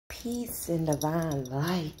Peace and divine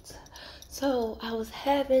light. So I was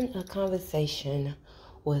having a conversation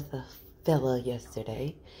with a fella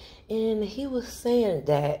yesterday, and he was saying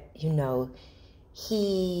that,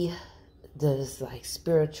 he does like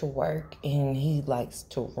spiritual work and he likes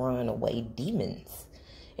to run away demons.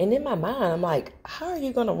 And in my mind, I'm like, how are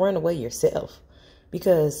you going to run away yourself?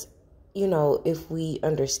 Because, if we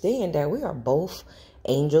understand that we are both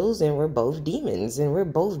angels and we're both demons and we're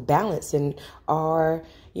both balancing our,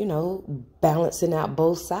 balancing out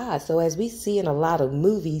both sides. So as we see in a lot of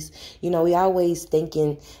movies, we always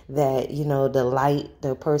thinking that, the light,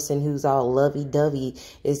 the person who's all lovey-dovey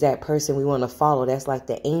is that person we want to follow. That's like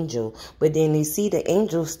the angel. But then you see the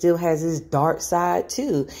angel still has his dark side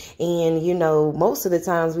too. And, most of the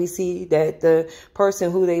times we see that the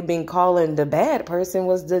person who they've been calling the bad person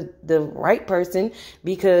was the right person,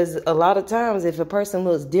 because a lot of times if a person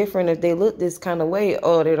looks different, if they look this kind of way,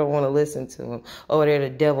 oh, they don't want to listen to him. Oh, they're the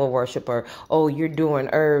devil worshiper. Oh, you're doing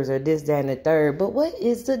herbs or this, that, and the third. But what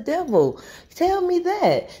is the devil? Tell me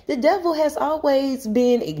that. The devil has always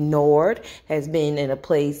been ignored, has been in a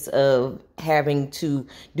place of having to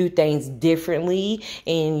do things differently.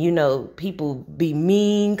 And, people be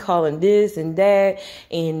mean, calling this and that.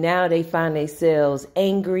 And now they find themselves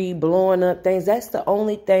angry, blowing up things. That's the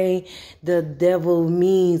only thing the devil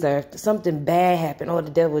means. Or if something bad happened, oh, the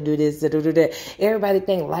devil do this, do that. Everybody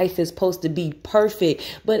think life is supposed to be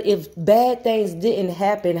perfect. But if bad things didn't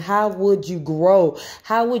happen, how would you grow?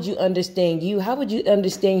 How would you understand you? How would you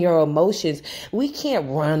understand your emotions? We can't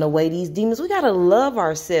run away these demons. We got to love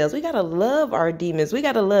ourselves. We got to love our demons. We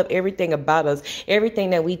got to love everything about us.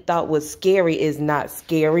 Everything that we thought was scary is not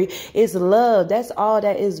scary. It's love. That's all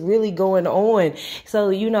that is really going on. So,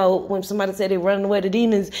 when somebody said they're running away the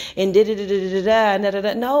demons and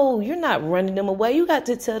no, you're not running them away. You got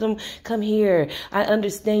to tell them, come here. I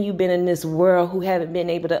understand you've been in this world who haven't been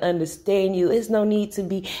able to understand you. It's no need to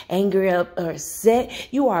be angry or upset.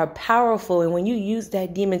 You are powerful. And when you use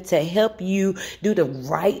that demon to help you do the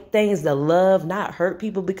right things, the love, not hurt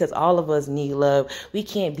people, because all of us need love. We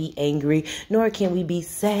can't be angry, nor can we be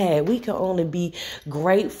sad. We can only be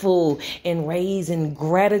grateful and raise in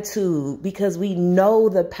gratitude, because we know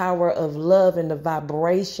the power of love and the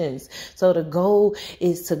vibrations. So the goal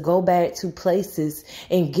is to go back to places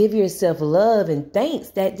and give yourself love and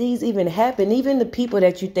thanks that these even happen. Even the people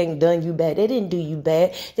that you think done you bad, they didn't do you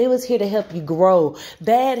bad. They was here to help you grow.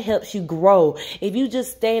 Bad helps you grow. If you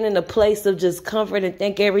just stand in a place of just comfort and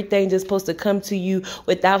think everything just supposed to come to you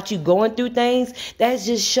without you going through things, that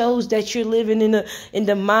just shows that you're living in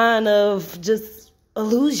the mind of just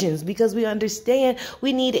illusions, because we understand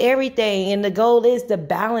we need everything, and the goal is to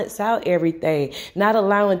balance out everything, not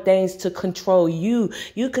allowing things to control you.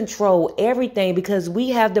 You control everything, because we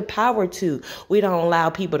have the power to. We don't allow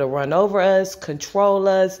people to run over us, control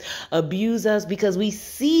us, abuse us, because we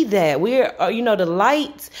see that we're, the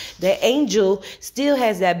light, the angel still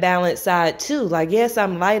has that balanced side too. Like, yes,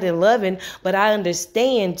 I'm light and loving, but I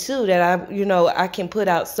understand too that I can put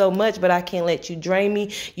out so much, but I can't let you drain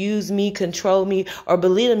me, use me, control me, or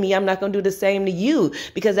belittle me. I'm not going to do the same to you,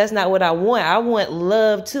 because that's not what I want. I want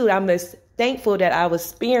love too. I'm thankful that I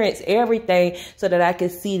experienced everything so that I can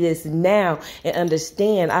see this now and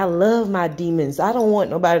understand. I love my demons. I don't want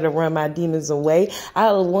nobody to run my demons away.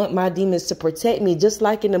 I want my demons to protect me, just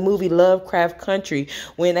like in the movie Lovecraft Country,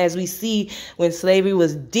 when, as we see, when slavery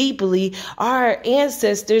was deeply, our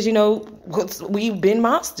ancestors, we've been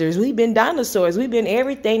monsters, we've been dinosaurs, we've been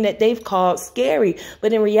everything that they've called scary,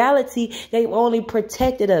 but in reality, they've only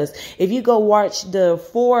protected us. If you go watch the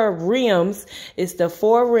Four Realms, it's the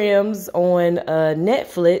Four Realms on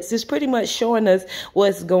Netflix. It's pretty much showing us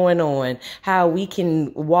what's going on, how we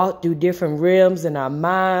can walk through different realms in our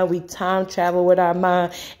mind. We time travel with our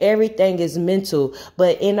mind. Everything is mental,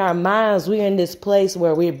 but in our minds, we're in this place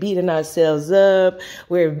where we're beating ourselves up.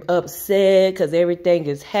 We're upset because everything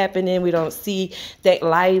is happening. We don't see that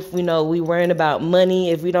life. We worrying about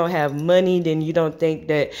money. If we don't have money, then you don't think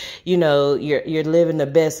that you're living the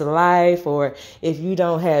best life, or if you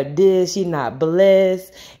don't have this, you're not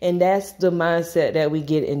blessed. And that's the mindset that we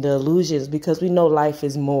get in the illusions, because we know life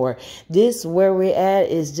is more. This, where we're at,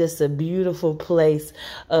 is just a beautiful place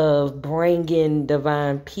of bringing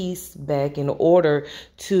divine peace back in order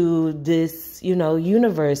to this,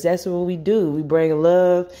 universe. That's what we do. We bring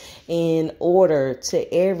love and order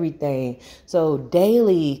to everything. So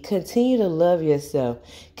daily, continue to love yourself.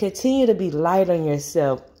 Continue to be light on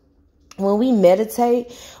yourself. When we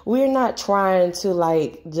meditate, we're not trying to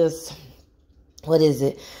what is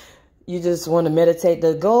it? You just want to meditate.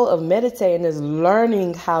 The goal of meditating is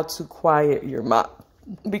learning how to quiet your mind.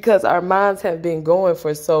 because our minds have been going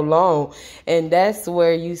for so long. And that's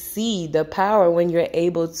where you see the power when you're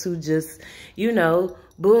able to just, you know,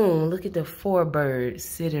 boom, look at the 4 birds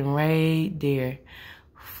sitting right there.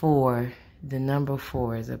 4, the number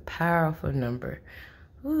 4 is a powerful number.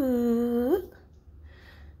 Ooh.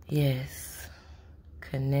 Yes,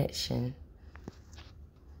 connection.